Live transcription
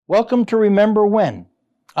Welcome to Remember When.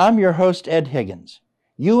 I'm your host, Ed Higgins.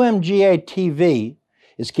 UMGA TV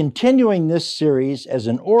is continuing this series as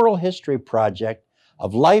an oral history project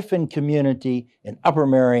of life and community in Upper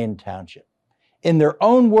Merion Township. In their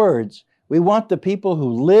own words, we want the people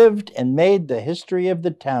who lived and made the history of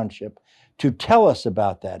the township to tell us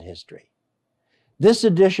about that history. This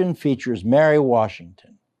edition features Mary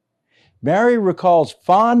Washington. Mary recalls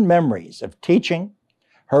fond memories of teaching,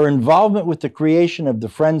 her involvement with the creation of the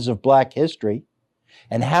Friends of Black History,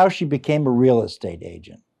 and how she became a real estate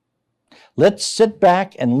agent. Let's sit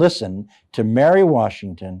back and listen to Mary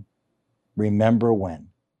Washington, Remember When.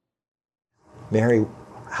 Mary,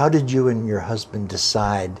 how did you and your husband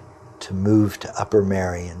decide to move to Upper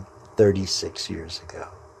Merion 36 years ago?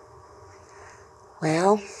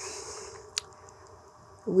 Well,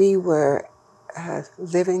 we were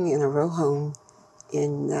living in a row home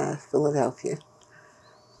in Philadelphia,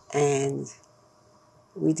 and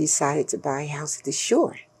we decided to buy a house at the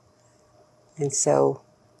shore. And so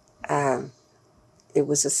it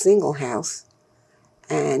was a single house,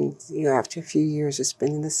 and after a few years of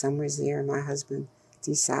spending the summers there, my husband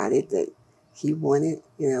decided that he wanted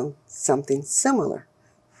something similar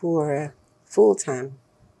for full-time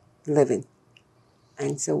living.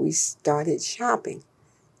 And so we started shopping.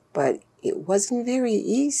 But it wasn't very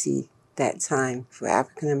easy that time for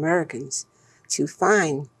African Americans to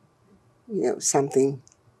find, something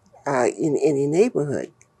in any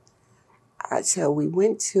neighborhood. So we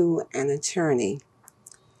went to an attorney,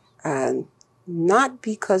 not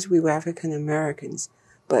because we were African Americans,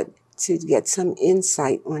 but to get some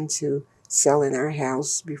insight onto selling our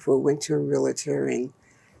house before we went to a realtor and,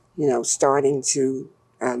 starting to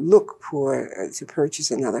look for to purchase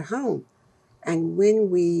another home. And when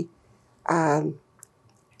we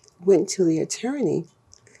went to the attorney,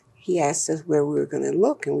 he asked us where we were going to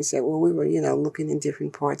look. And we said, well, we were, looking in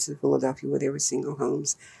different parts of Philadelphia where there were single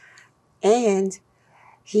homes. And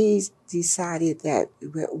he decided that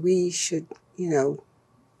we should,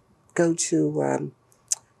 go to,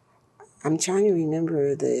 I'm trying to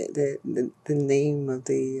remember the name of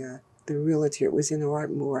the realtor. It was in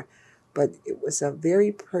Ardmore, but it was a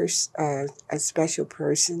very a special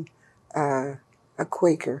person, a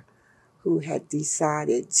Quaker, who had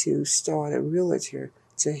decided to start a realtor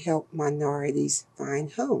to help minorities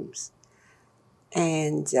find homes.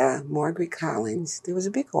 And Margaret Collins, there was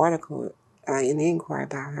a big article in the Inquirer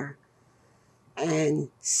about her. And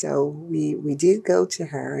so we did go to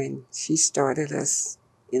her, and she started us,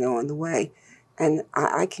 on the way. And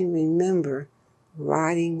I can remember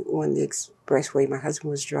riding on the expressway. My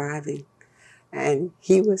husband was driving, and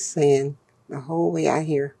he was saying the whole way out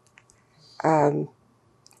here,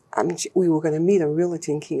 we were going to meet a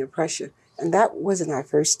realtor in King of Prussia. And that wasn't our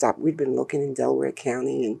first stop. We'd been looking in Delaware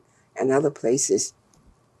County and other places.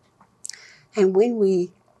 And when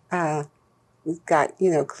we got,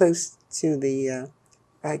 close to the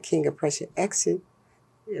King of Prussia exit,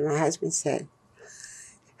 my husband said,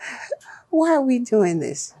 why are we doing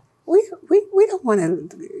this? We don't want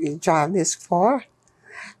to drive this far.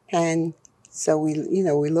 And so we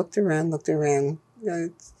looked around 2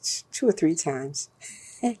 or 3 times.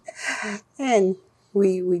 And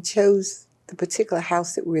we chose the particular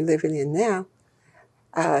house that we're living in now,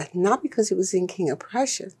 not because it was in King of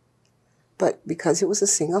Prussia, but because it was a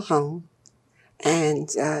single home, and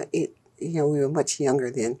we were much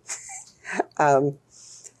younger then.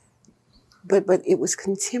 But it was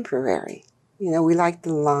contemporary. We liked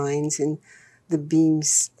the lines and the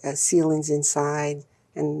beams, ceilings inside,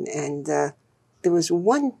 and there was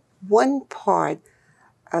one part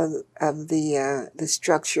of the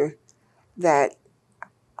structure that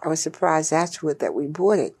I was surprised afterward that we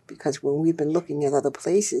bought it, because when we've been looking at other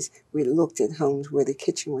places, we looked at homes where the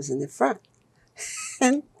kitchen was in the front,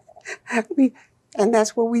 and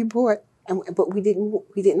that's what we bought. But we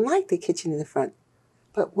didn't like the kitchen in the front.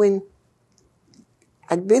 But when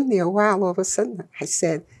I'd been there a while, all of a sudden I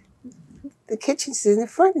said, the kitchen's in the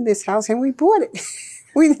front of this house, and we bought it.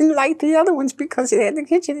 We didn't like the other ones because it had the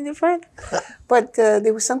kitchen in the front. But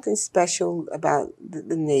there was something special about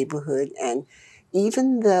the neighborhood. And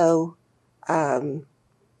even though at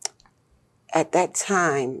that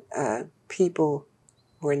time people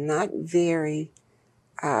were not very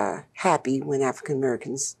happy when African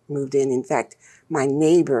Americans moved in. In fact, my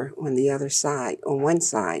neighbor on one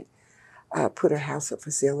side, put her house up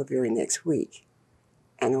for sale the very next week,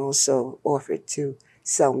 and also offered to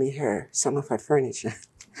sell me some of her furniture,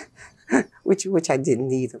 which I didn't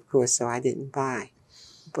need, of course, so I didn't buy.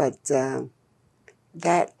 But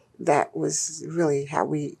that was really how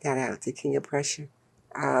we got out to King of Prussia.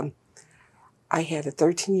 I had a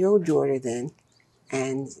 13-year-old daughter then,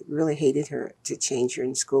 and really hated her to change her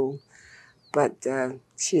in school. But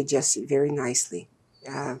she adjusted very nicely.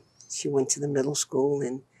 She went to the middle school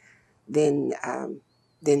and then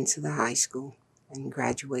to the high school and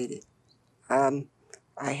graduated.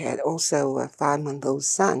 I had also a 5-month-old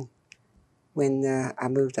son when I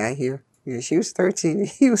moved out here. You know, she was 13,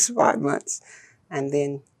 he was 5 months. And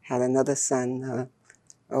then had another son,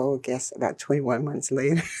 I guess about 21 months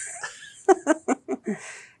later.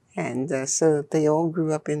 And so they all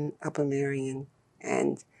grew up in Upper Marion.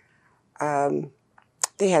 And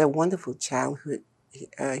they had a wonderful childhood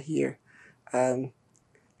here. I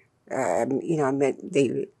met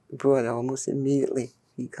David Broad almost immediately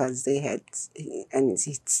because they had, and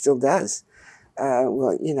he still does,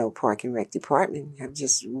 Park and Rec Department have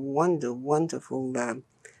just wonderful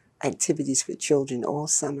activities for children all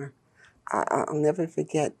summer. I'll never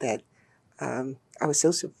forget that. I was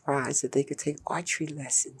so surprised that they could take archery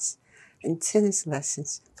lessons and tennis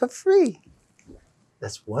lessons for free.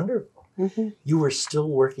 That's wonderful. Mm-hmm. You were still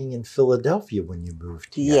working in Philadelphia when you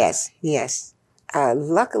moved here. Yes.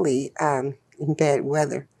 Luckily, in bad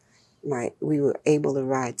weather, we were able to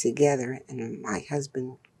ride together, and my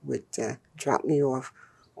husband would drop me off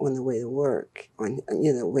on the way to work, on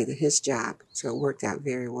the way to his job. So it worked out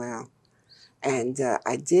very well. And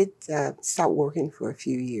I did stop working for a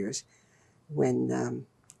few years when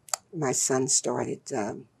my son started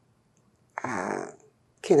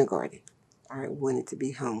kindergarten. I wanted to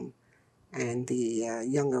be home, and the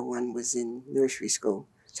younger one was in nursery school.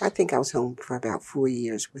 So I think I was home for about 4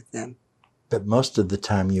 years with them. But most of the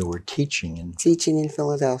time you were teaching in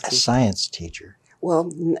Philadelphia. A science teacher.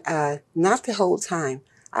 Well, not the whole time.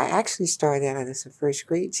 I actually started out as a first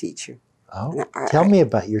grade teacher. Oh, tell me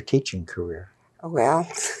about your teaching career. Well,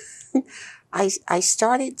 I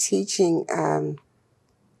started teaching.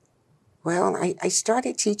 I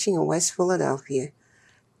started teaching in West Philadelphia,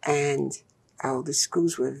 and the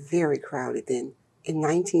schools were very crowded then in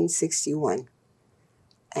 1961.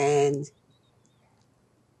 And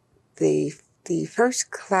the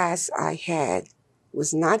first class I had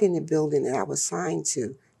was not in the building that I was assigned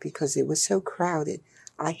to because it was so crowded.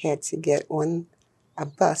 I had to get on a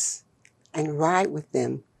bus and ride with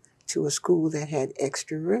them to a school that had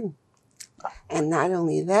extra room. And not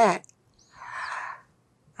only that,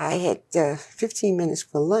 I had 15 minutes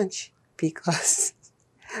for lunch because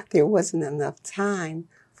there wasn't enough time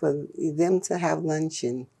for them to have lunch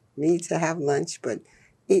and me to have lunch, but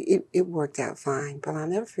it worked out fine. But I'll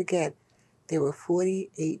never forget, there were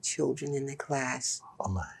 48 children in the class. Oh,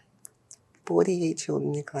 my. 48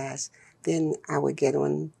 children in the class. Then I would get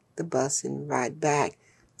on the bus and ride back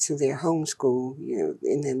to their home school,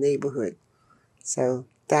 in their neighborhood. So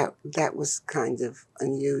that was kind of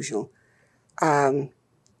unusual.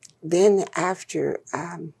 Then after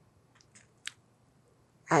I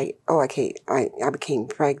became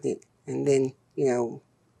pregnant, and then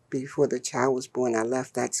before the child was born, I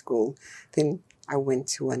left that school. Then I went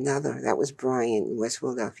to another. That was Bryant in West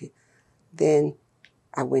Philadelphia. Then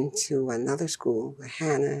I went to another school with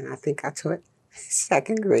Hannah, and I think I taught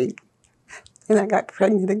 2nd grade. And I got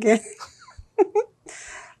pregnant again.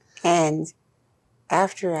 And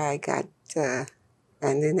after I got, and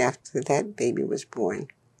then after that baby was born,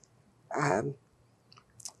 I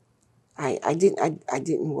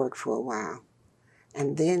didn't work for a while.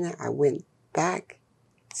 And then I went back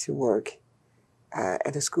to work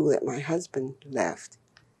at a school that my husband left.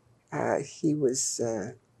 He was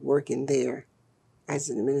working there as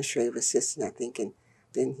an administrative assistant, I think, and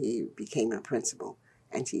then he became a principal.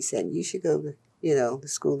 And he said, you should go to, the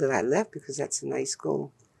school that I left because that's a nice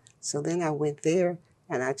school. So then I went there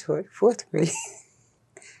and I taught 4th grade.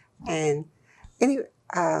 And anyway,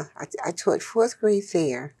 I taught 4th grade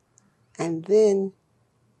there. And then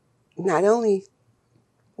not only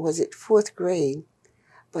was it 4th grade,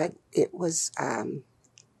 but it was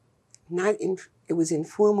it was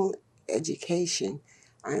informal education.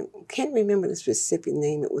 I can't remember the specific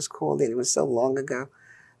name it was called, and it was so long ago,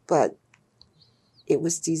 but it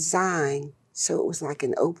was designed so it was like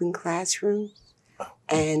an open classroom,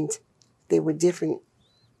 and there were different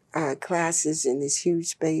classes in this huge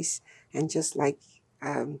space, and just like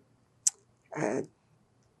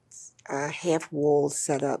half walls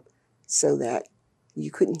set up so that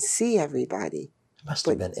you couldn't see everybody. It must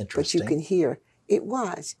have been interesting. But you can hear. It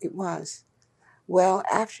was. Well,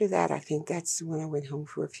 after that, I think that's when I went home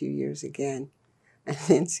for a few years again. And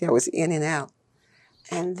then, see, I was in and out.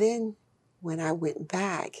 And then when I went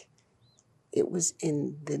back, it was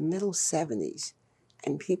in the middle 70s.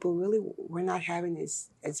 And people really were not having as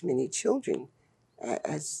many children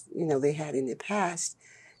as, they had in the past.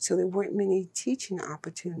 So there weren't many teaching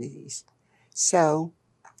opportunities. So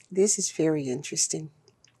this is very interesting.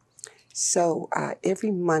 So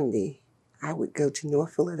every Monday, I would go to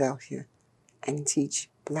North Philadelphia and teach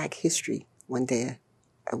Black history one day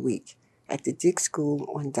a week at the Dick School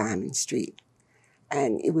on Diamond Street.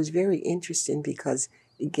 And it was very interesting because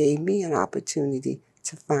it gave me an opportunity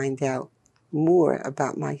to find out more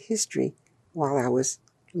about my history while I was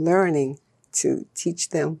learning to teach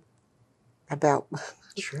them about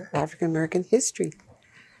Sure. African American history.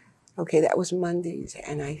 Okay, that was Mondays,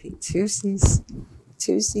 and I think Tuesdays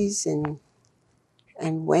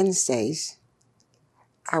and Wednesdays,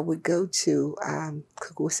 I would go to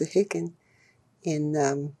Higgins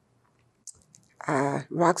in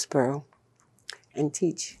Roxborough and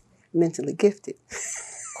teach mentally gifted.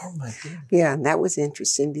 Oh my goodness. Yeah, and that was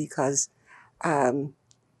interesting because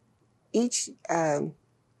each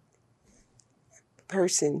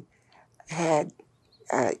person had,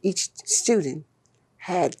 each student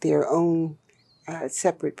had their own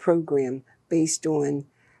separate program based on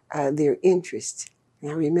their interests. And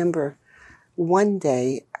I remember one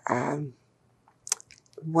day,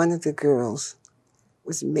 one of the girls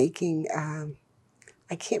was making,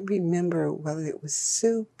 I can't remember whether it was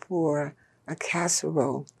soup or a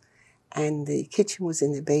casserole, and the kitchen was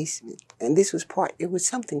in the basement. And this was it was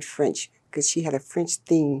something French, because she had a French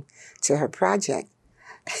theme to her project.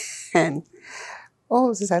 And all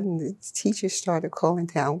of a sudden, the teacher started calling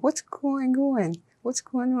down, "What's going on? What's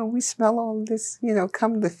going on? We smell all this,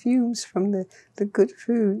 come the fumes from the good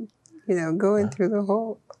food, going through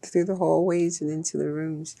the hallways and into the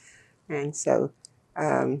rooms." And so,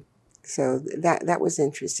 that was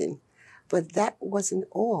interesting. But that wasn't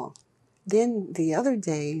all. Then the other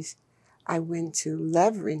days, I went to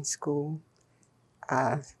Levering School.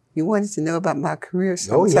 You wanted to know about my career,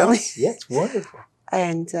 so I'm telling you. Yes, wonderful.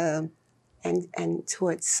 And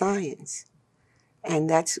taught science. And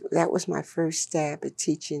that was my first stab at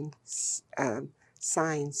teaching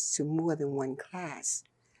science to more than one class.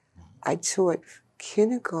 I taught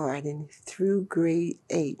kindergarten through grade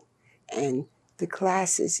 8, and the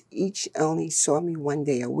classes each only saw me one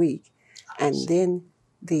day a week. And then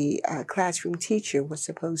the classroom teacher was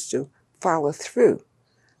supposed to follow through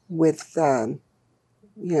with,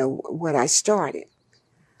 what I started.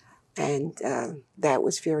 And that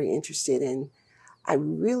was very interesting. And I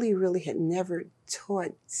really, really had never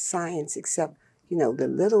taught science except, the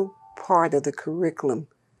little part of the curriculum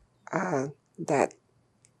that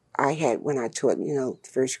I had when I taught,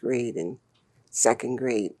 first grade and second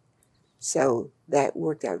grade. So that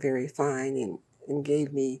worked out very fine and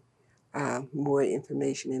gave me more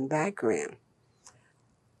information and background.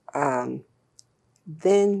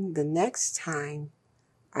 Then the next time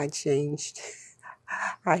I changed,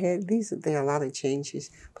 there are a lot of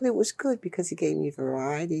changes, but it was good because it gave me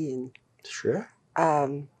variety. And Sure.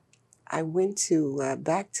 I went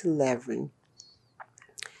back to Levering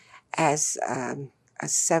as a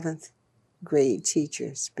 7th grade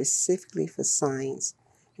teacher, specifically for science.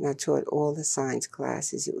 And I taught all the science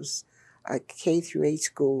classes. It was a K through 8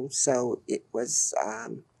 school, so it was,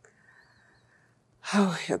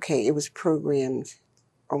 it was programmed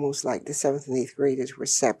almost like the 7th and 8th graders were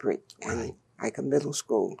separate, and like a middle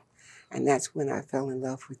school. And that's when I fell in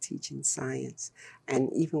love with teaching science,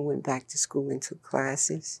 and even went back to school and took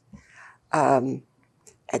classes.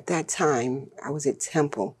 At that time, I was at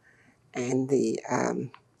Temple, and the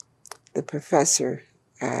professor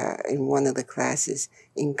in one of the classes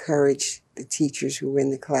encouraged the teachers who were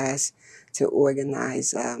in the class to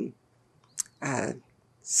organize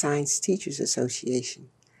Science Teachers Association.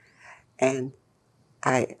 And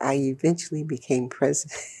I eventually became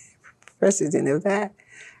president of that.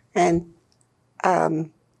 And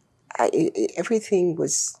everything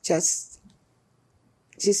was just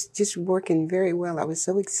working very well. I was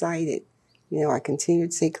so excited. I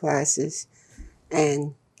continued to take classes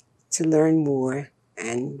and to learn more,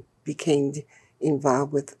 and became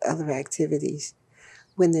involved with other activities.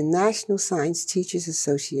 When the National Science Teachers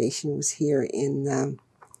Association was here in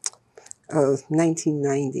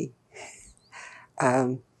 1990,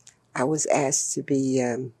 I was asked to be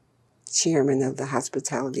chairman of the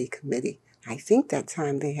hospitality committee. I think that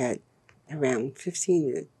time they had around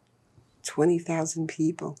 15 to 20,000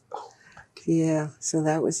 people. Yeah, so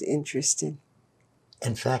that was interesting.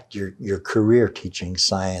 In fact, your career teaching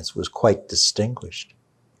science was quite distinguished.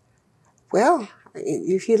 Well,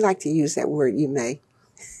 if you'd like to use that word, you may.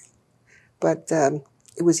 But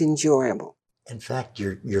it was enjoyable. In fact,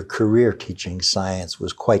 your career teaching science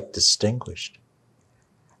was quite distinguished.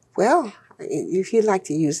 Well, if you'd like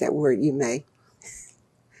to use that word, you may.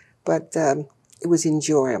 But it was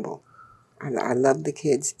enjoyable. I loved the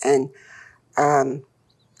kids. And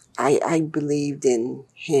I believed in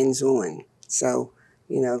hands-on. So,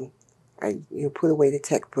 I put away the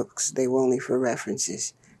textbooks. They were only for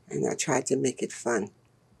references, and I tried to make it fun.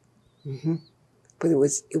 hmm But it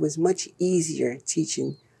was much easier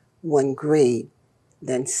teaching one grade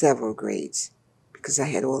than several grades because I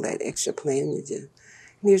had all that extra planning to do.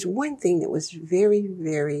 And there's one thing that was very,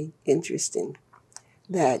 very interesting,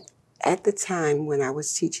 that at the time when I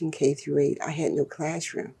was teaching K through 8, I had no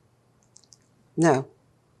classroom. No,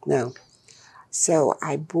 no. So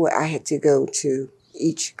I had to go to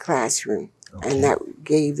each classroom, Okay. and that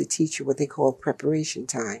gave the teacher what they call preparation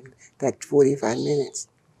time, that 45 minutes.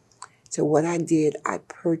 So what I did, I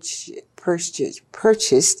purchased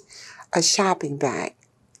a shopping bag,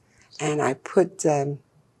 and I put the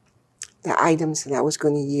items that I was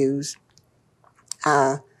going to use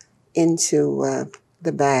into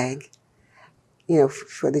the bag,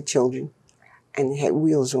 for the children, and it had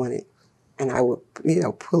wheels on it, and I would,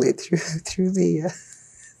 pull it through the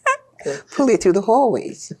pull it through the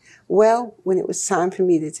hallways. Well, when it was time for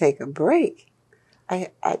me to take a break,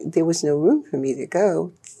 there was no room for me to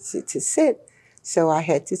go to sit, so I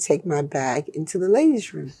had to take my bag into the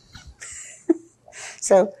ladies' room.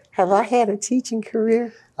 So, have I had a teaching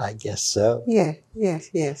career? I guess so. Yeah,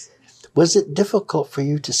 yes. Was it difficult for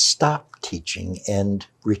you to stop teaching and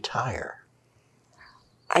retire?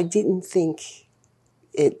 I didn't think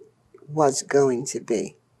it was going to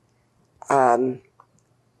be.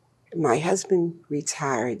 My husband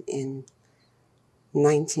retired in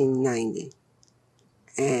 1990,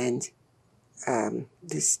 and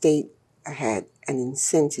the state had an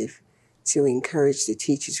incentive to encourage the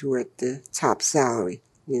teachers who were at the top salary,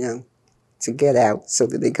 to get out so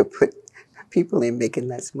that they could put people in making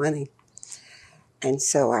less money. And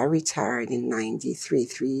so I retired in 93,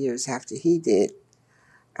 3 years after he did.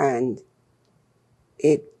 And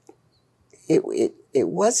it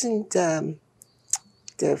wasn't,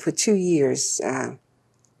 for 2 years,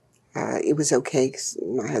 it was okay because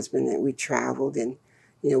my husband and we traveled, and,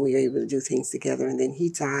 we were able to do things together. And then he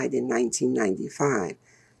died in 1995.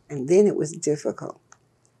 And then it was difficult.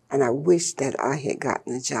 And I wish that I had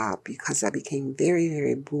gotten a job because I became very,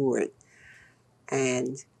 very bored.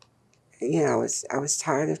 And, I was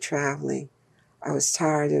tired of traveling. I was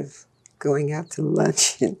tired of going out to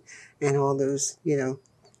lunch and all those,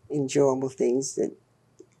 enjoyable things that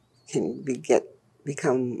can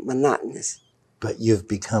become monotonous. But you've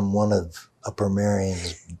become one of Upper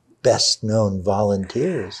Marion's best-known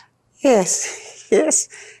volunteers. Yes.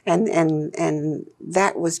 And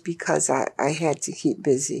that was because I had to keep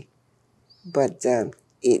busy. But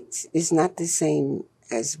it's not the same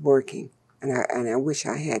as working. And I wish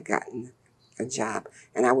I had gotten a job.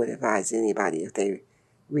 And I would advise anybody, if they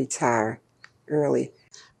retire early.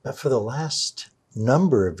 But for the last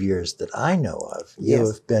number of years that I know of, you Yes.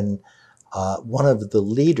 have been one of the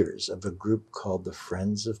leaders of a group called the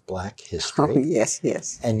Friends of Black History. Oh,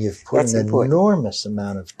 yes. And you've put That's an important. enormous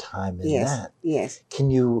amount of time in Yes, that. yes, Can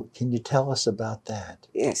you tell us about that?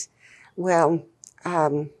 yes. Well,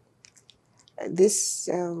 this,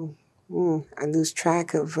 I lose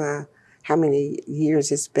track of how many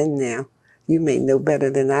years it's been now. You may know better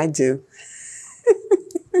than I do.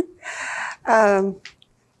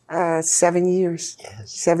 7 years.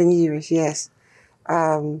 Yes. 7 years, yes.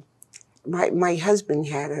 My husband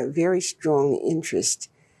had a very strong interest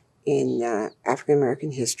in African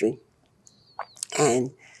American history,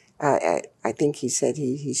 and I think he said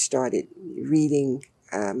he started reading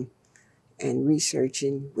and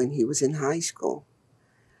researching when he was in high school,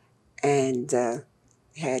 and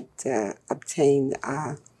had obtained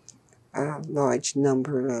a large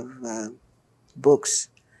number of books,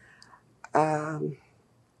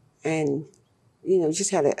 and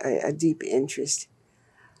just had a deep interest.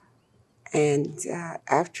 And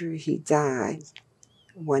after he died,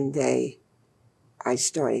 one day I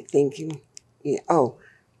started thinking,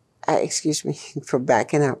 excuse me for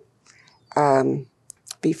backing up.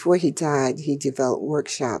 Before he died, he developed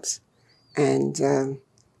workshops, and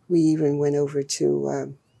we even went over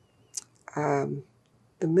to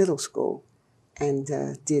the middle school and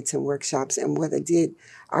did some workshops. And what I did,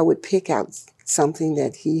 I would pick out something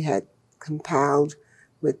that he had compiled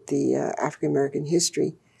with the African American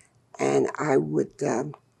history, and I would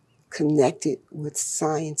connect it with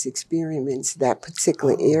science experiments, that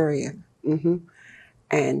particular area.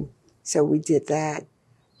 And so we did that.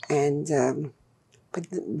 And but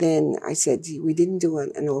then I said, we didn't do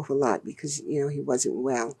an awful lot because, he wasn't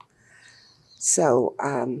well. So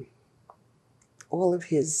all of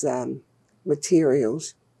his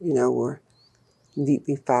materials, were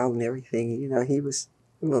neatly filed and everything. He was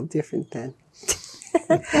a little different than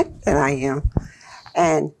I am.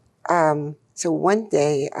 And So one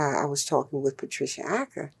day I was talking with Patricia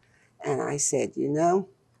Acker, and I said,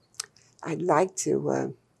 I'd like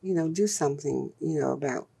to, do something,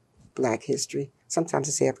 about Black history. Sometimes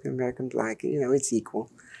I say African American Black, it's equal.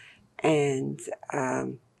 And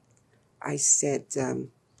I said, I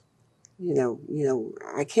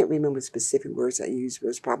can't remember the specific words I used, but it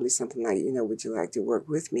was probably something like, would you like to work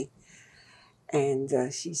with me?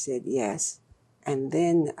 And she said yes. And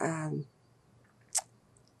then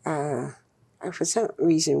for some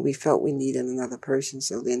reason, we felt we needed another person.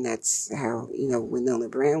 So then that's how, Winona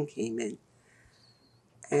Brown came in.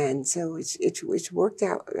 And so it's worked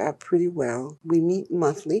out pretty well. We meet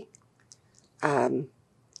monthly.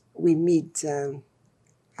 We meet the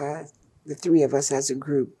three of us as a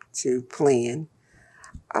group to plan.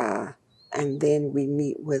 And then we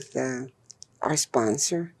meet with our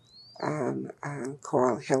sponsor,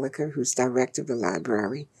 Carl Helliker, who's director of the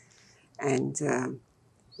library. And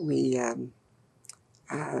we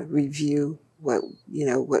review what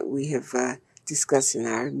we have discussed in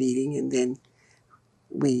our meeting, and then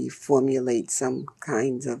we formulate some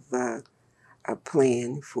kind of a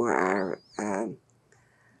plan for our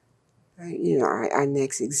our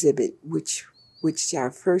next exhibit, which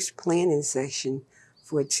our first planning session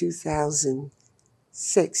for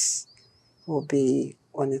 2006 will be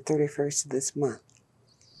on the 31st of this month.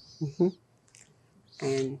 Mm-hmm.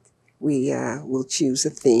 And we will choose a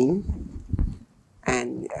theme,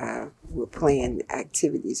 and we'll plan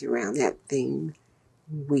activities around that theme.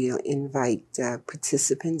 We'll invite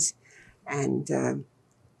participants, and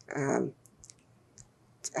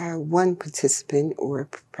one participant, or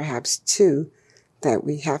perhaps two, that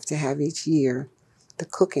we have to have each year, the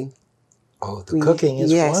cooking. Oh, the cooking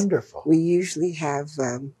is wonderful. We usually have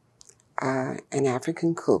an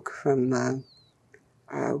African cook from.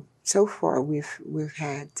 So far, we've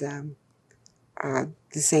had the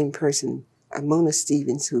same person, Mona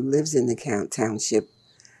Stevens, who lives in the township,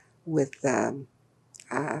 with her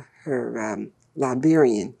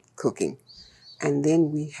Liberian cooking, and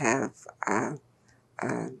then we have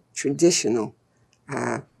traditional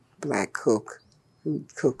Black cook who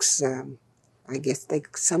cooks. I guess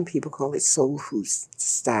some people call it soul food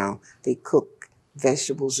style. They cook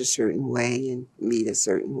vegetables a certain way and meat a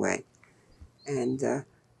certain way, and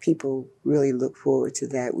people really look forward to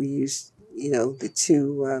that. We use, the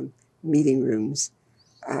two meeting rooms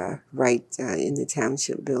right in the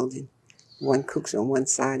township building. One cooks on one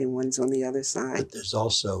side and one's on the other side. But there's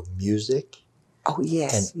also music. Oh,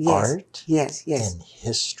 yes. And yes, art. Yes. And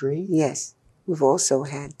history. Yes. We've also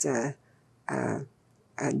had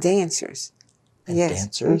dancers. And yes.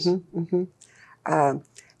 dancers. Mm-hmm, mm-hmm.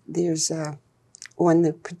 There's on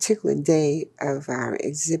the particular day of our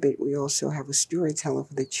exhibit, we also have a storyteller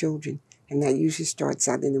for the children, and that usually starts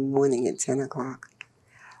out in the morning at 10 o'clock.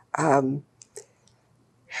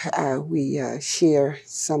 We share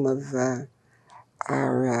some of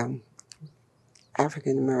our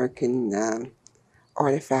African American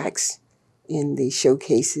artifacts in the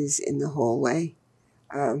showcases in the hallway.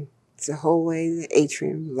 It's a hallway, the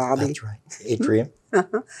atrium, lobby. That's right, atrium.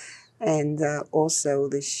 And also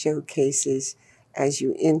the showcases as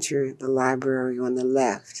you enter the library on the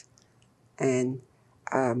left. And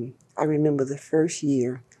I remember the first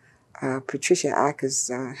year, Patricia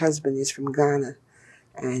Acker's husband is from Ghana.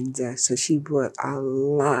 And so she brought a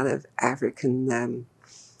lot of African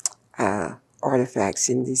artifacts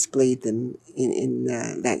and displayed them in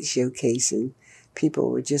that showcase. And people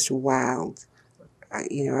were just wild,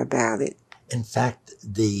 about it. In fact,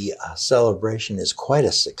 the celebration is quite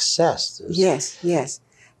a success. There's yes.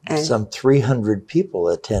 And some 300 people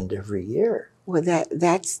attend every year. Well,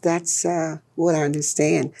 that's what I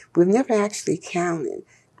understand. We've never actually counted,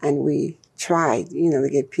 and we tried, to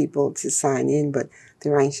get people to sign in, but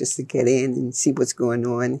they're anxious to get in and see what's going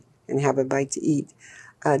on and have a bite to eat.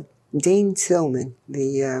 Dane Tillman,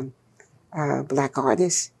 the Black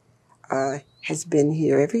artist, has been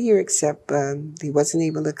here every year except he wasn't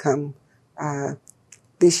able to come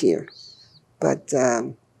this year. But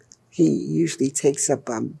he usually takes up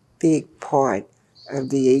a big part of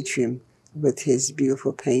the atrium with his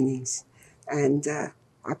beautiful paintings. And I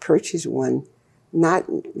purchased one, not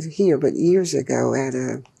here, but years ago at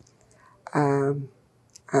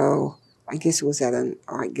I guess it was at an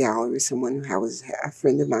art gallery. A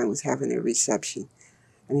friend of mine was having a reception,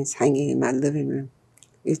 and it's hanging in my living room.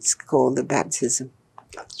 It's called The Baptism.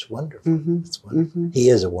 That's wonderful. Mm-hmm. That's wonderful. Mm-hmm. He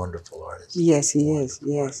is a wonderful artist. Yes, he is.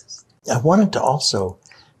 Yes. Artist. I wanted to also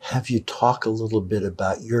have you talk a little bit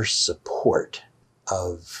about your support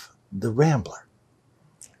of the Rambler.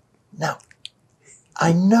 Now,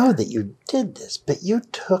 I know that you did this, but you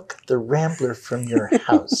took the Rambler from your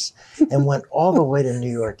house and went all the way to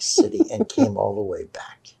New York City and came all the way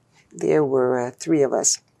back. There were three of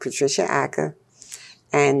us, Patricia Acker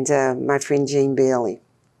and my friend Jane Bailey.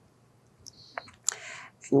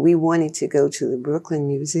 And we wanted to go to the Brooklyn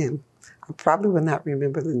Museum. I probably will not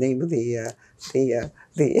remember the name of the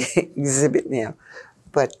exhibit now,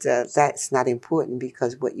 but that's not important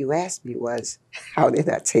because what you asked me was, how did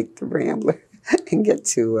I take the Rambler and get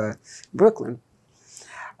to Brooklyn?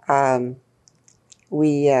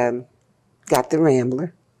 We got the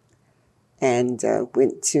Rambler and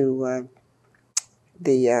went to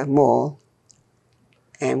the mall,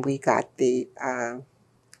 and we got the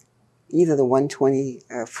either the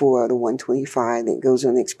 124 or the 125 that goes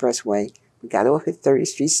on the expressway. We got off at 30th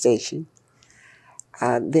Street Station.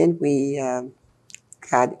 Then we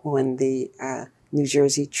got on the New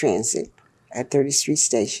Jersey Transit at 30th Street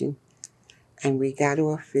Station, and we got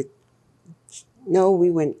off at, no,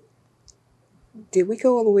 we went, did we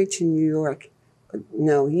go all the way to New York?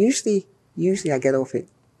 No, usually I get off at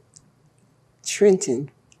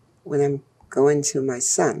Trenton when I'm going to my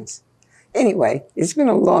son's. Anyway, it's been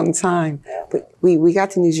a long time, but we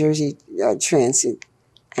got to New Jersey Transit,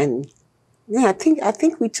 and yeah, I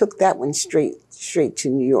think we took that one straight to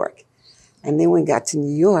New York, and then when we got to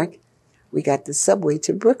New York, we got the subway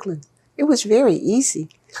to Brooklyn. It was very easy,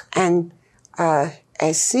 and as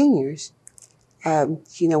seniors,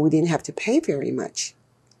 we didn't have to pay very much,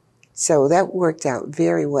 so that worked out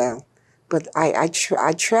very well. But I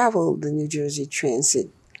traveled the New Jersey Transit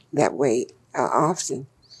that way often.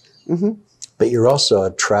 Mm-hmm. But you're also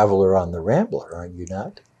a traveler on the Rambler, aren't you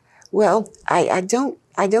not? Well, I don't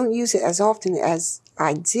use it as often as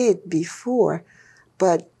I did before,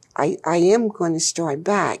 but I am going to start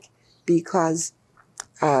back because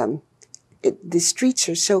the streets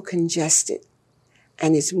are so congested,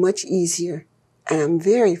 and it's much easier. And I'm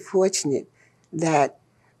very fortunate that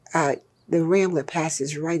the Rambler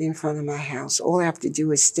passes right in front of my house. All I have to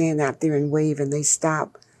do is stand out there and wave, and they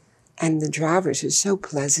stop. And the drivers are so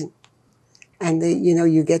pleasant. And they,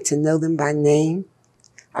 you get to know them by name.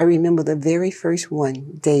 I remember the very first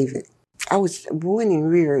one, David. I was born and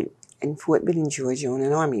reared in Fort Benning, Georgia, on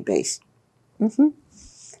an Army base. Mm-hmm.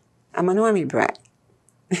 I'm an Army brat.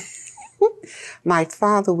 My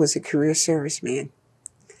father was a career serviceman.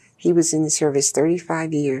 He was in the service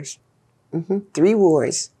 35 years. Mm-hmm. 3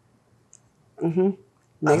 wars. Mm-hmm.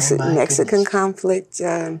 Mexican conflict,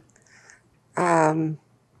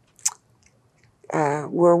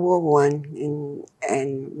 World War I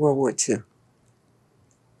and World War II.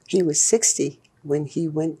 He was 60 when he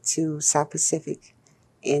went to South Pacific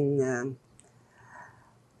in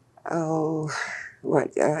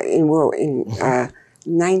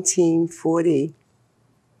 1940.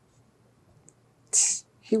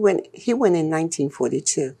 He went in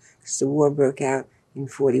 1942 because the war broke out in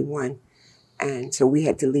 41, and so we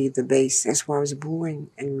had to leave the base. That's where I was born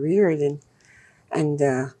and reared, and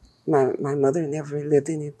my mother never lived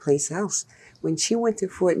any place else. When she went to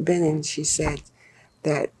Fort Benning, she said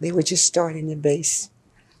that they were just starting the base,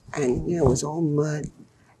 and it was all mud,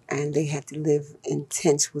 and they had to live in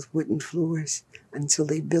tents with wooden floors until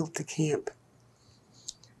they built the camp.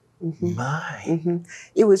 Mm-hmm. My. Mm-hmm.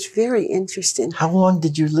 It was very interesting. How long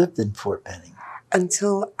did you live in Fort Benning?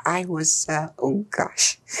 Until I was, oh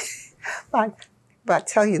gosh. If I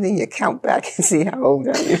tell you, then you count back and see how old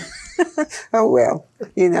I am. Oh, well,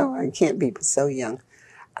 I can't be so young.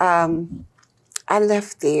 I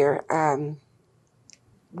left there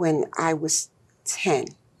when I was 10.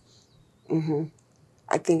 Mm-hmm.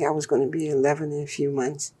 I think I was going to be 11 in a few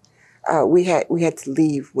months. We had to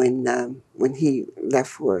leave when he left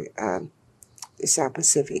for the South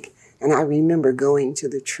Pacific, and I remember going to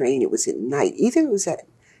the train. It was at night. Either it was at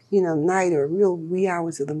night or real wee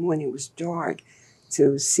hours of the morning. It was dark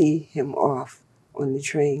to see him off on the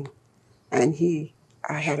train, and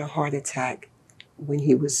I had a heart attack when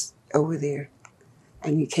he was over there,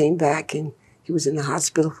 and he came back and he was in the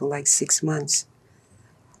hospital for like 6 months.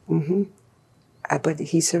 Mm-hmm. But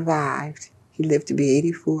he survived. He lived to be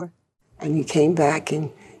 84. And he came back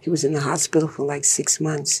and he was in the hospital for like 6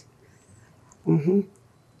 months. Mm-hmm.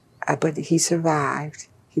 But he survived.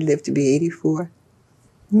 He lived to be 84.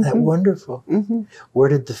 Mm-hmm. That's wonderful. Mm-hmm. Where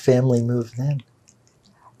did the family move then?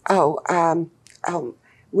 When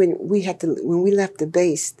we left the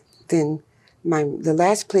base, then the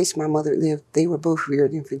last place my mother lived, they were both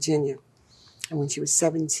reared in Virginia. And when she was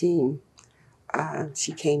 17,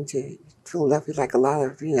 she came to Philadelphia like a lot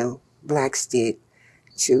of, blacks did,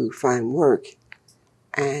 to find work.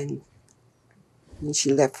 And when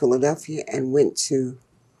she left Philadelphia and went to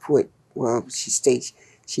Fort well, she stayed.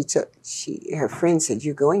 Her friend said,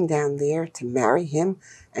 "You're going down there to marry him,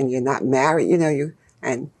 and you're not married.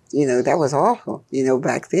 That was awful.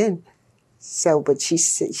 Back then." So, but she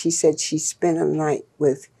said she spent a night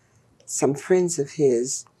with some friends of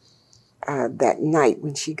his that night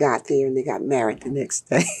when she got there, and they got married the next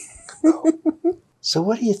day. So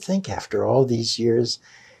what do you think after all these years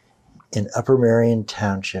in Upper Marion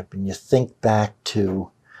Township, and you think back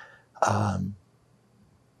to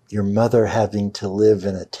your mother having to live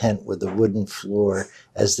in a tent with a wooden floor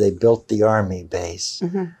as they built the Army base?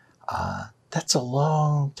 Mm-hmm. That's a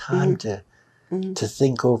long time mm-hmm. to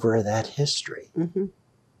think over that history. Mm-hmm.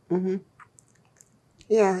 Mm-hmm.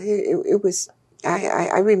 Yeah, it was.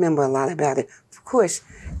 I remember a lot about it. Of course,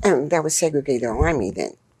 that was segregated Army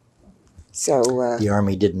then. So the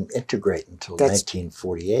Army didn't integrate until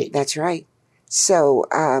 1948. That's right. So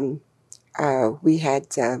we had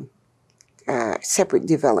separate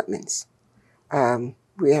developments.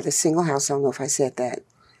 We had a single house. I don't know if I said that.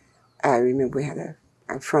 I remember we had a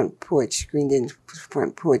front porch, greened-in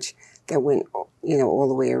front porch that went, all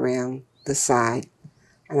the way around the side.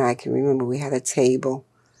 And I can remember we had a table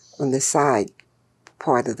on the side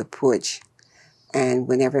part of the porch. And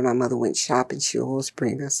whenever my mother went shopping, she would always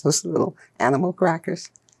bring us those little animal crackers.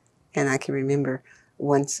 And I can remember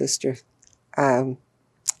one sister, the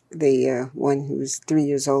one who was 3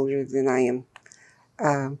 years older than I am,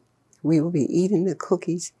 we would be eating the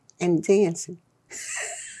cookies and dancing.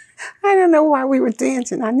 I don't know why we were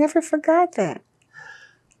dancing. I never forgot that.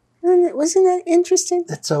 Wasn't that interesting?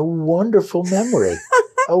 That's a wonderful memory.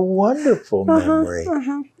 A wonderful memory.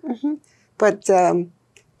 But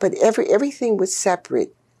everything was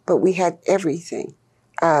separate. But we had everything.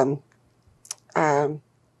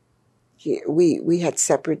 We had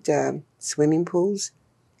separate swimming pools,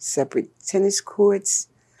 separate tennis courts.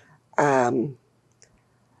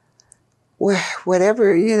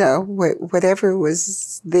 Whatever whatever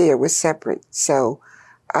was there was separate. So,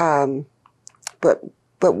 but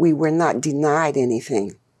we were not denied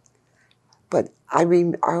anything. But I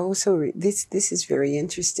also this is very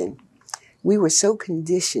interesting. We were so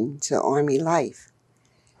conditioned to Army life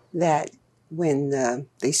that when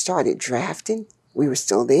they started drafting, we were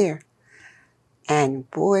still there. And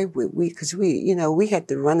boy, because we had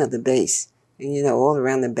the run of the base, and all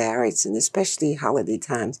around the barracks, and especially holiday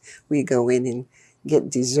times, we go in and get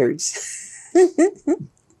desserts in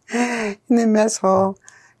the mess hall,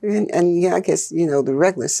 and I guess the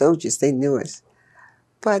regular soldiers, they knew us,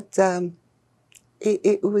 but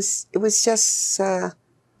it was just so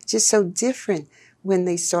different when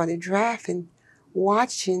they started drafting,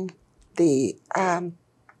 watching the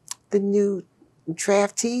new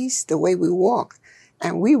draftees, the way we walk,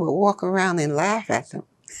 and we would walk around and laugh at them.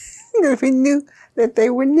 We knew that they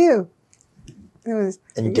were new. And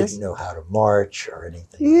didn't know how to march or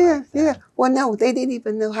anything like that. Yeah. Well, no, they didn't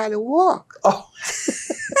even know how to walk. Oh.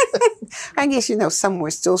 I guess, some were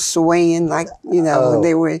still swaying like, when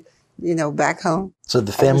they were, back home. So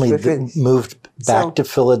the family moved back to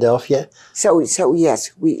Philadelphia? So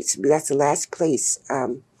yes, that's the last place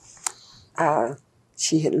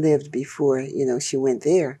she had lived before, she went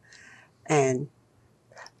there. And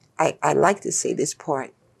I like to say this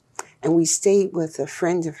part. And we stayed with a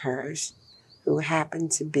friend of hers who happened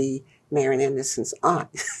to be Marian Anderson's aunt.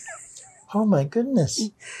 Oh, my goodness.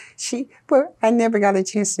 But I never got a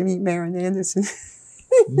chance to meet Marian Anderson.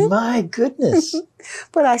 My goodness.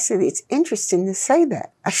 But I said, it's interesting to say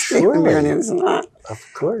that. I stayed with Marian Anderson's aunt. Of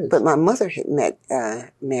course. But my mother had met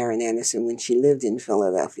Marian Anderson when she lived in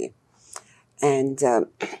Philadelphia. And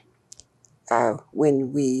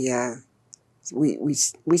when we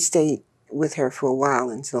stayed with her for a while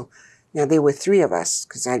until, now there were three of us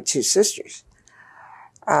because I had two sisters.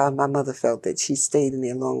 My mother felt that she stayed in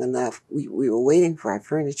there long enough. We were waiting for our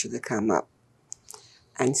furniture to come up.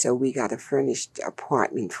 And so we got a furnished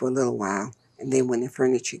apartment for a little while. And then when the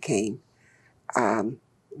furniture came,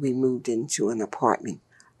 we moved into an apartment,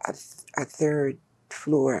 a third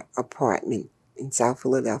floor apartment in South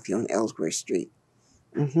Philadelphia on Ellsworth Street.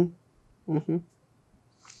 And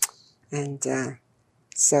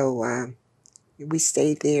so we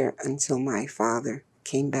stayed there until my father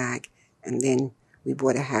came back, and then we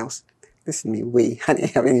bought a house. Listen to me, I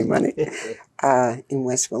didn't have any money, in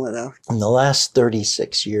West Philadelphia. In the last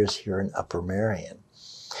 36 years here in Upper Marion,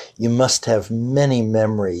 you must have many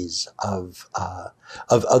memories of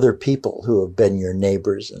other people who have been your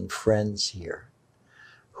neighbors and friends here.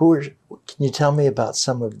 Can you tell me about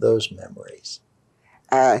some of those memories?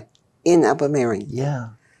 In Upper Marion? Yeah.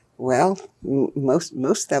 Well,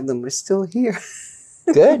 most of them are still here.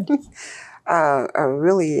 Good.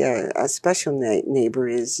 A special neighbor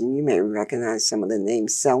is, and you may recognize some of the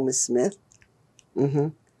names, Selma Smith. Mm-hmm.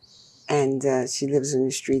 And she lives in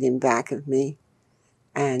the street in back of me.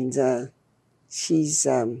 And she's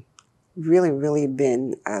really, really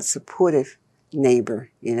been a supportive neighbor.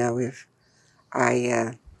 You know, if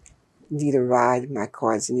I need a ride, my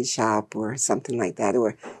car's in the shop or something like that,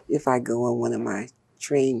 or if I go on one of my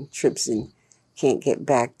train trips and can't get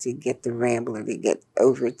back to get the Rambler to get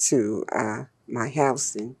over to my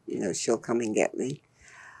house, and you know she'll come and get me.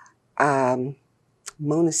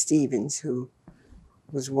 Mona Stevens, who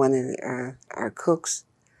was one of our cooks,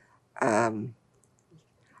 um,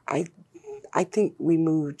 I I think we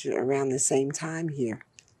moved around the same time here,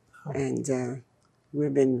 and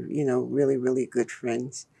we've been really really good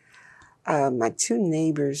friends. My two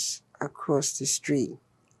neighbors across the street,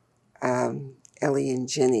 Ellie and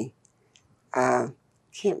Jenny. Uh,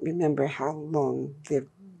 can't remember how long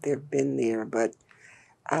they've been there, but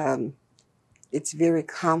um, it's very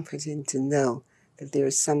comforting to know that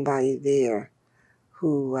there's somebody there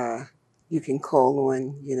who you can call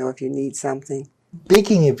on, you know, if you need something.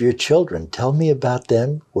 Speaking of your children, tell me about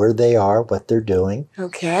them, where they are, what they're doing.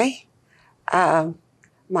 Okay.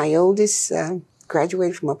 My oldest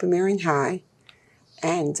graduated from Upper Marion High,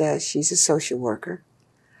 and she's a social worker.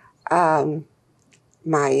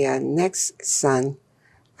 My next son,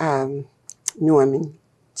 Norman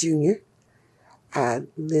Jr.,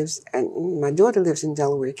 lives, and my daughter lives in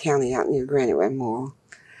Delaware County out near Granite Run Mall.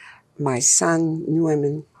 My son,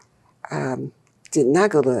 Norman, did not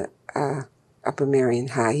go to Upper Marion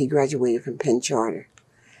High. He graduated from Penn Charter.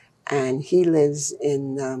 And he lives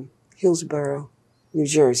in Hillsborough, New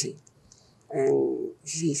Jersey. And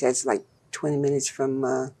he says like 20 minutes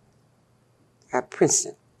from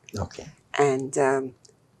Princeton. Okay. And I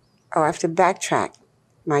have to backtrack.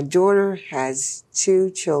 My daughter has two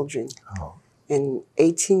children. Oh. An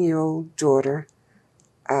 18-year-old daughter,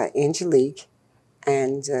 Angelique,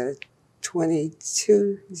 and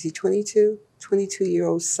 22, is he 22?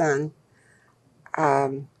 22-year-old son,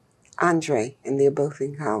 Andre, and they're both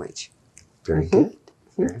in college. Very good.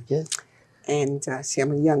 Very good. And see,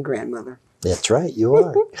 I'm a young grandmother. That's right, you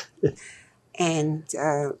are. And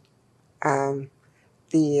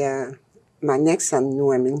my next son,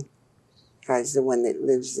 Norman, is the one that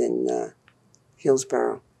lives in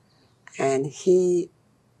Hillsborough. And he's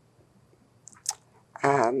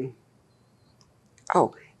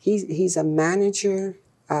a manager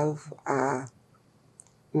of a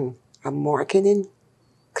marketing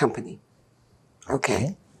company.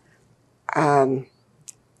 Okay. And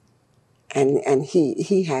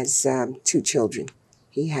he has two children.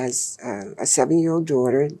 He has a 7-year-old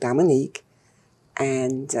daughter, Dominique,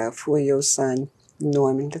 and a 4-year-old son,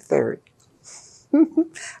 Norman III.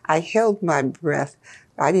 I held my breath.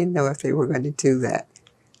 I didn't know if they were going to do that.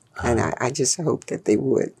 And I just hoped that they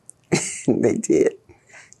would. And they did.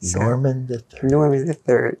 So, Norman III. Norman III.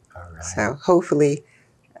 All right. So hopefully,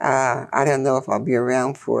 I don't know if I'll be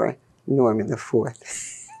around for Norman IV.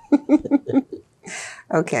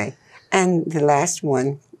 Okay. And the last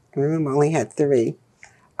one, remember I only had 3,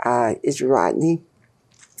 is Rodney.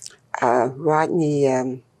 Rodney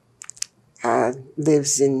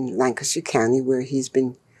lives in Lancaster County, where he's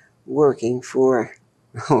been working for,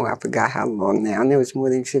 I forgot how long now. I know it's more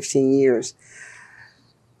than 15 years.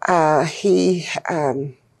 He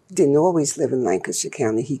didn't always live in Lancaster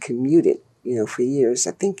County. He commuted, for years.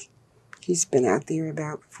 I think he's been out there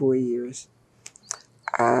about 4 years.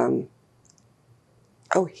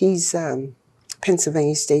 He's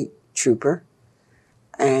Pennsylvania State Trooper.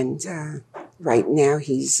 And right now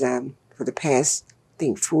he's, for the past, I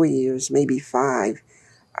think 4 years, maybe 5,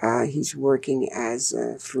 he's working as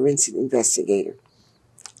a forensic investigator.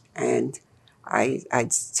 And I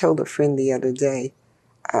told a friend the other day,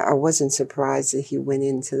 I wasn't surprised that he went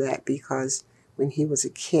into that, because when he was a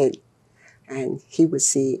kid and he would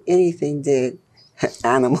see anything dead,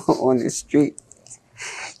 animal on the street,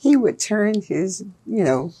 he would turn his,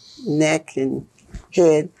 neck and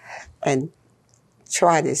head and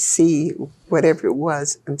try to see whatever it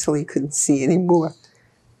was until he couldn't see anymore.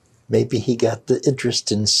 Maybe he got the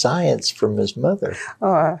interest in science from his mother.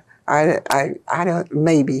 I don't,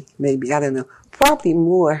 maybe, I don't know. Probably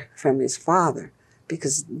more from his father,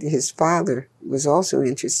 because his father was also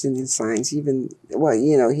interested in science. He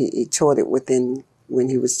taught it when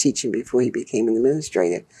he was teaching before he became an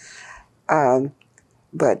administrator.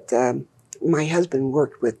 But my husband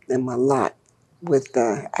worked with them a lot with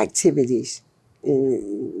activities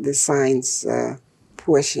in the science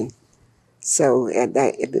portion. So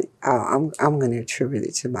I'm going to attribute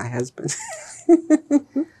it to my husband.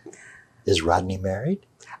 Is Rodney married?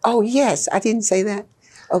 Oh, yes, I didn't say that.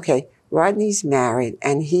 Okay, Rodney's married,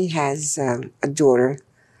 and he has a daughter,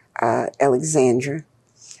 Alexandra,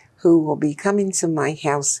 who will be coming to my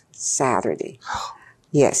house Saturday.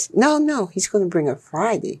 Yes. No, no, he's going to bring her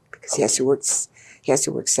Friday because he has to work. He has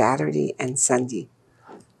to work Saturday and Sunday.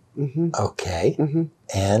 Mm-hmm. Okay. Mm-hmm.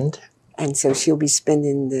 And so she'll be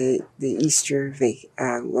spending the Easter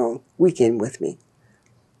weekend with me.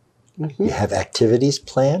 Mm-hmm. You have activities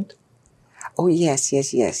planned? Oh, yes,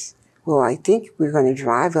 yes, yes. Well, I think we're going to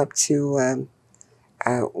drive up to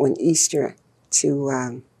on Easter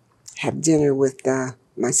to have dinner with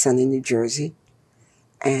my son in New Jersey,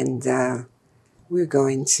 and we're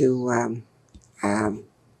going to.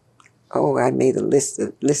 I made a list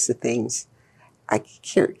of things. I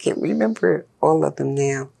can't remember all of them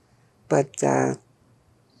now, but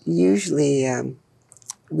usually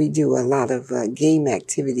we do a lot of game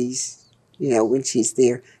activities. You know, when she's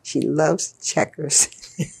there, she loves checkers.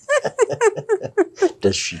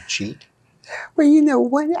 Does she cheat? Well, you know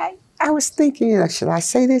what? I was thinking, should I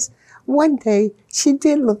say this? One day, she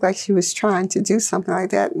did look like she was trying to do something like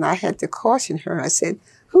that, and I had to caution her. I said,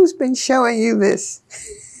 "Who's been showing you this?"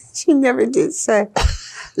 She never did say.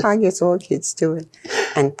 I guess all kids do it.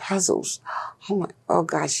 And puzzles. Oh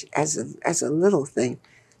gosh, as a little thing,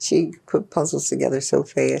 she put puzzles together so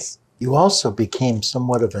fast. You also became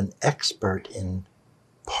somewhat of an expert in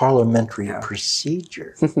parliamentary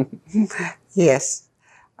procedure. Yes.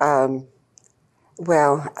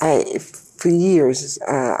 For years,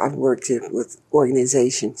 I've worked with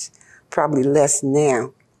organizations, probably less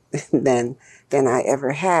now than I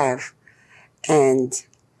ever have. And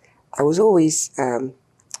I was always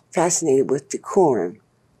fascinated with decorum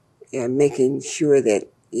and making sure that,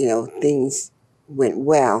 things went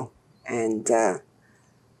well and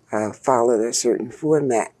followed a certain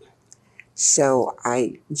format. So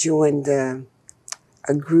I joined a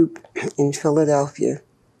group in Philadelphia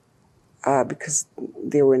because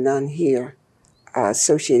there were none here,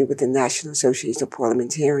 associated with the National Association of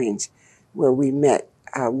Parliamentarians, where we met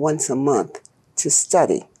once a month to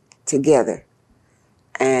study together.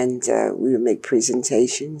 And we would make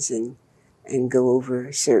presentations and go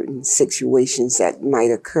over certain situations that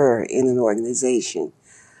might occur in an organization.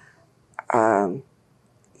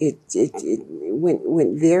 It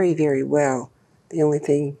went very, very well. The only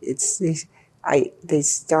thing, they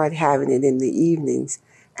started having it in the evenings,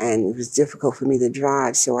 and it was difficult for me to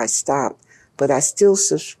drive, so I stopped. But I still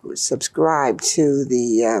subscribe to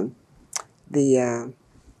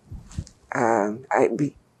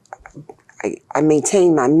I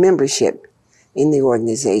maintained my membership in the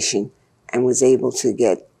organization and was able to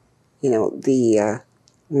get, the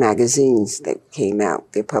magazines that came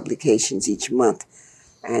out, their publications each month,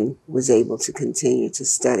 and was able to continue to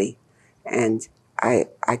study. And I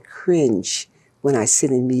cringe when I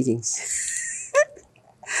sit in meetings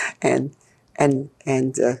and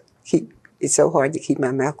it's so hard to keep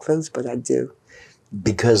my mouth closed, but I do.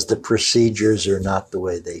 Because the procedures are not the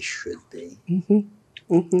way they should be. Mm-hmm.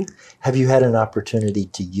 Mm-hmm. Have you had an opportunity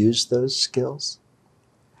to use those skills?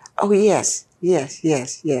 Oh, yes.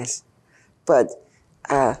 But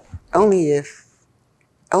only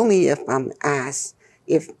if I'm asked.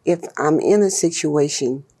 If I'm in a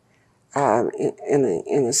situation,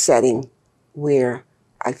 in a setting where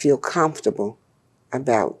I feel comfortable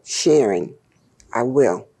about sharing, I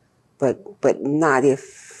will. But not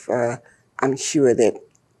if I'm sure that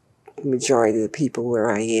the majority of the people where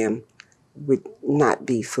I am would not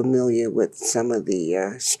be familiar with some of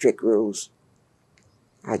the strict rules.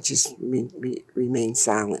 I just remain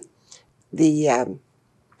silent. The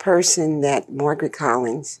person that Margaret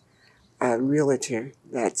Collins, a realtor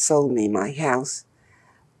that sold me my house,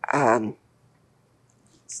 I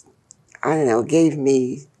don't know, gave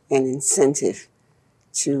me an incentive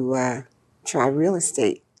to try real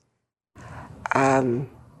estate.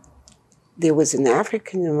 There was an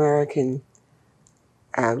African American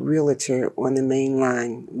realtor on the main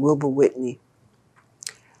line, Wilbur Whitney,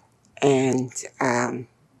 and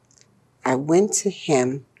I went to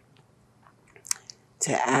him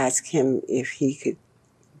to ask him if he could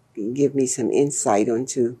give me some insight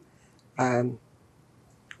onto,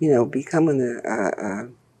 becoming a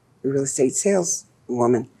real estate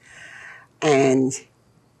saleswoman. And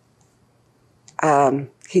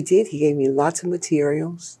he did. He gave me lots of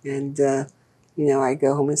materials, and I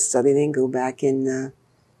go home and study, and go back and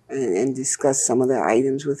discuss some of the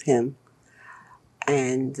items with him.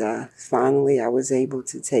 And finally, I was able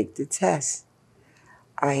to take the test.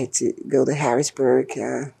 I had to go to Harrisburg.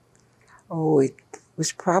 It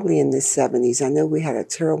was probably in the 70s. I know we had a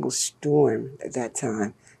terrible storm at that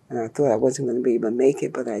time, and I thought I wasn't going to be able to make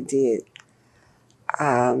it, but I did.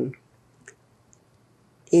 Um,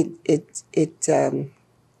 it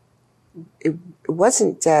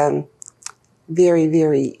wasn't very,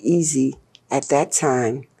 very easy at that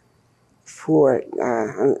time for,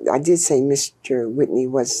 I did say Mr. Whitney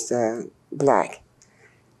was black,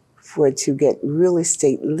 to get real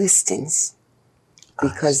estate listings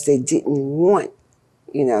because they didn't want,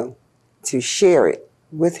 to share it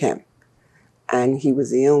with him. And he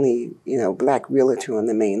was the only, black realtor on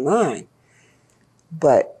the main line.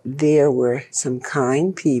 But there were some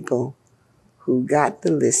kind people who got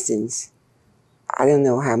the listings. I don't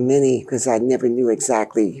know how many, because I never knew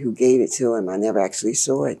exactly who gave it to him. I never actually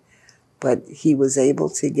saw it. But he was able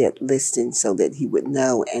to get listings so that he would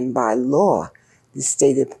know. And by law, the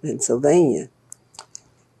state of Pennsylvania,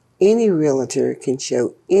 any realtor can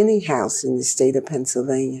show any house in the state of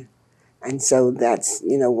Pennsylvania. And so that's,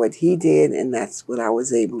 what he did, and that's what I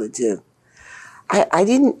was able to do. I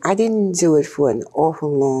didn't do it for an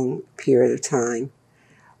awful long period of time,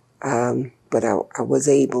 but I was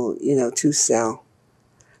able, to sell,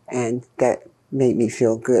 and that made me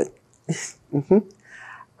feel good. hmm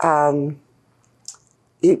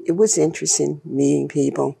it was interesting meeting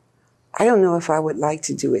people. I don't know if I would like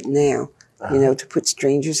to do it now, to put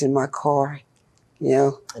strangers in my car,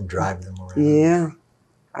 And drive them around. Yeah.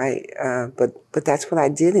 But that's what I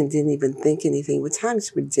did, and didn't even think anything. But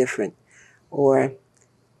times were different, or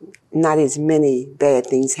not as many bad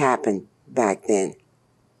things happened back then.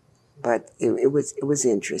 But it was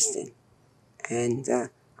interesting, and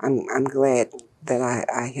I'm glad that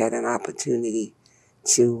I had an opportunity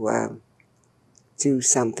to do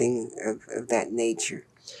something of that nature.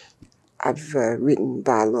 I've written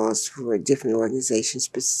bylaws for different organizations,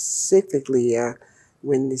 specifically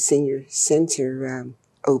when the senior center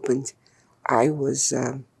opened. I was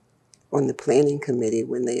on the planning committee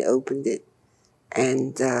when they opened it,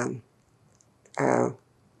 and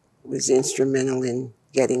was instrumental in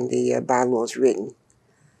getting the bylaws written.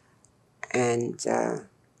 And I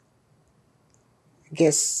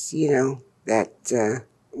guess, that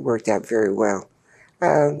worked out very well.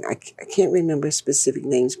 I can't remember specific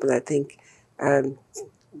names, but I think I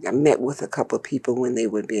met with a couple of people when they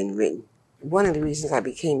were being written. One of the reasons I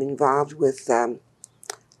became involved with the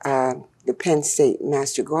Penn State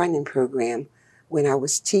Master Gardening Program, when I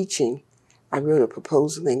was teaching, I wrote a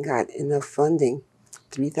proposal and got enough funding,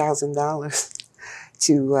 $3,000,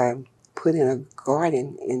 to put in a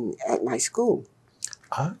garden at my school.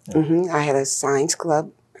 I had a science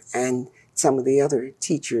club, and some of the other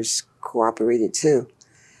teachers cooperated too.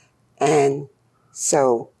 And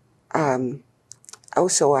so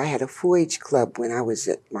also I had a 4-H club when I was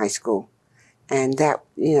at my school, and that,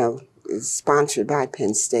 is sponsored by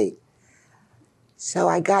Penn State. So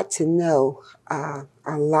I got to know a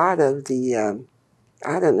lot of the,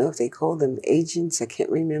 I don't know if they call them agents, I can't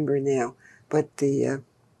remember now, but the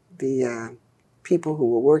people who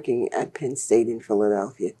were working at Penn State in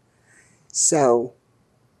Philadelphia. So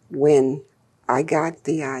when I got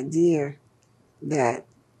the idea that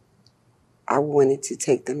I wanted to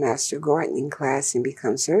take the Master Gardening class and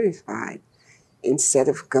become certified, instead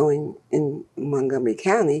of going in Montgomery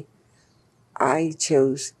County, I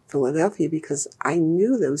chose Philadelphia because I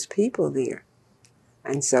knew those people there.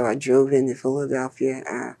 And so I drove into Philadelphia.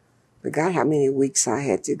 I forgot how many weeks I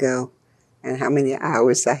had to go and how many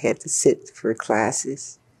hours I had to sit for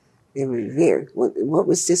classes. They were what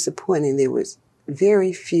was disappointing, there was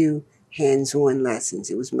very few hands-on lessons.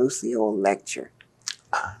 It was mostly all lecture.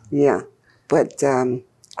 Yeah. But I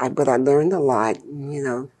learned a lot,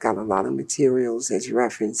 got a lot of materials as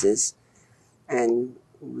references, and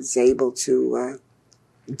was able to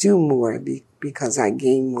do more because I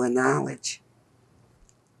gained more knowledge.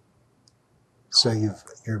 So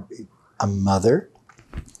you're a mother,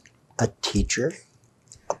 a teacher,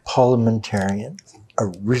 a parliamentarian, a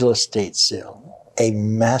real estate salesman, a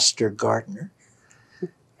master gardener.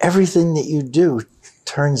 Everything that you do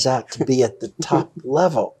turns out to be at the top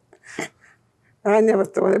level. I never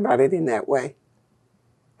thought about it in that way.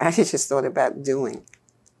 I just thought about doing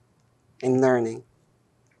and learning.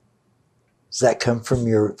 Does that come from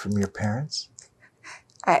your parents?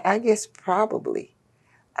 I guess probably.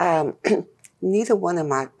 Neither one of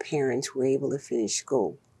my parents were able to finish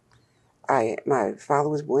school. My father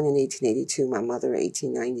was born in 1882, my mother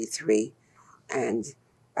 1893, and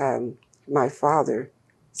my father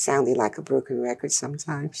sounded like a broken record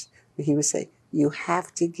sometimes. He would say, "You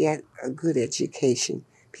have to get a good education,"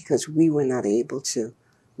 because we were not able to.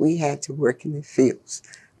 We had to work in the fields.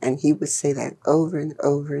 And he would say that over and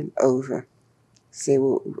over and over. They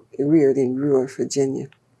were reared in rural Virginia.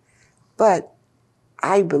 But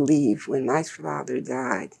I believe when my father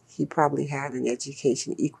died, he probably had an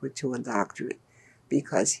education equal to a doctorate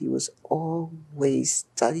because he was always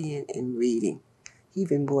studying and reading. He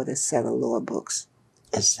even bought a set of law books.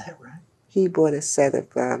 Is that right? He bought a set of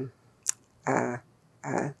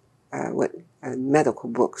medical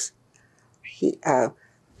books. When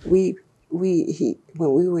we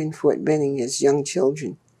were in Fort Benning as young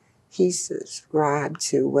children, he subscribed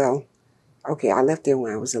to, well, okay, I left there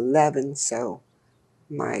when I was 11, so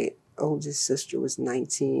my oldest sister was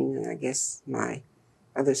 19, and I guess my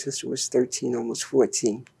other sister was 13, almost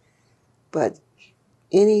 14. But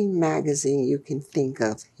any magazine you can think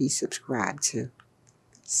of, he subscribed to.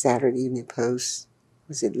 Saturday Evening Post,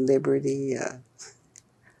 was it Liberty,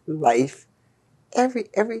 Life,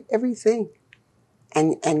 everything.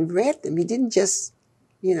 And read them. He didn't just,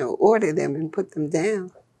 order them and put them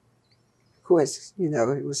down. Of course,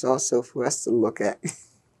 it was also for us to look at.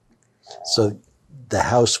 So the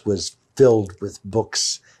house was filled with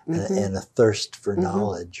books Mm-hmm. and a thirst for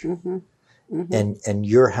knowledge. Mm-hmm. Mm-hmm. And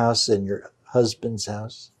your house and your husband's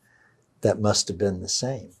house, that must have been the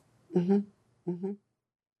same. Mm-hmm. Mm-hmm.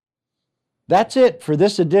 That's it for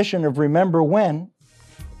this edition of Remember When.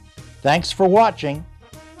 Thanks for watching.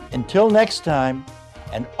 Until next time,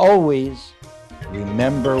 and always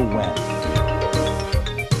remember when.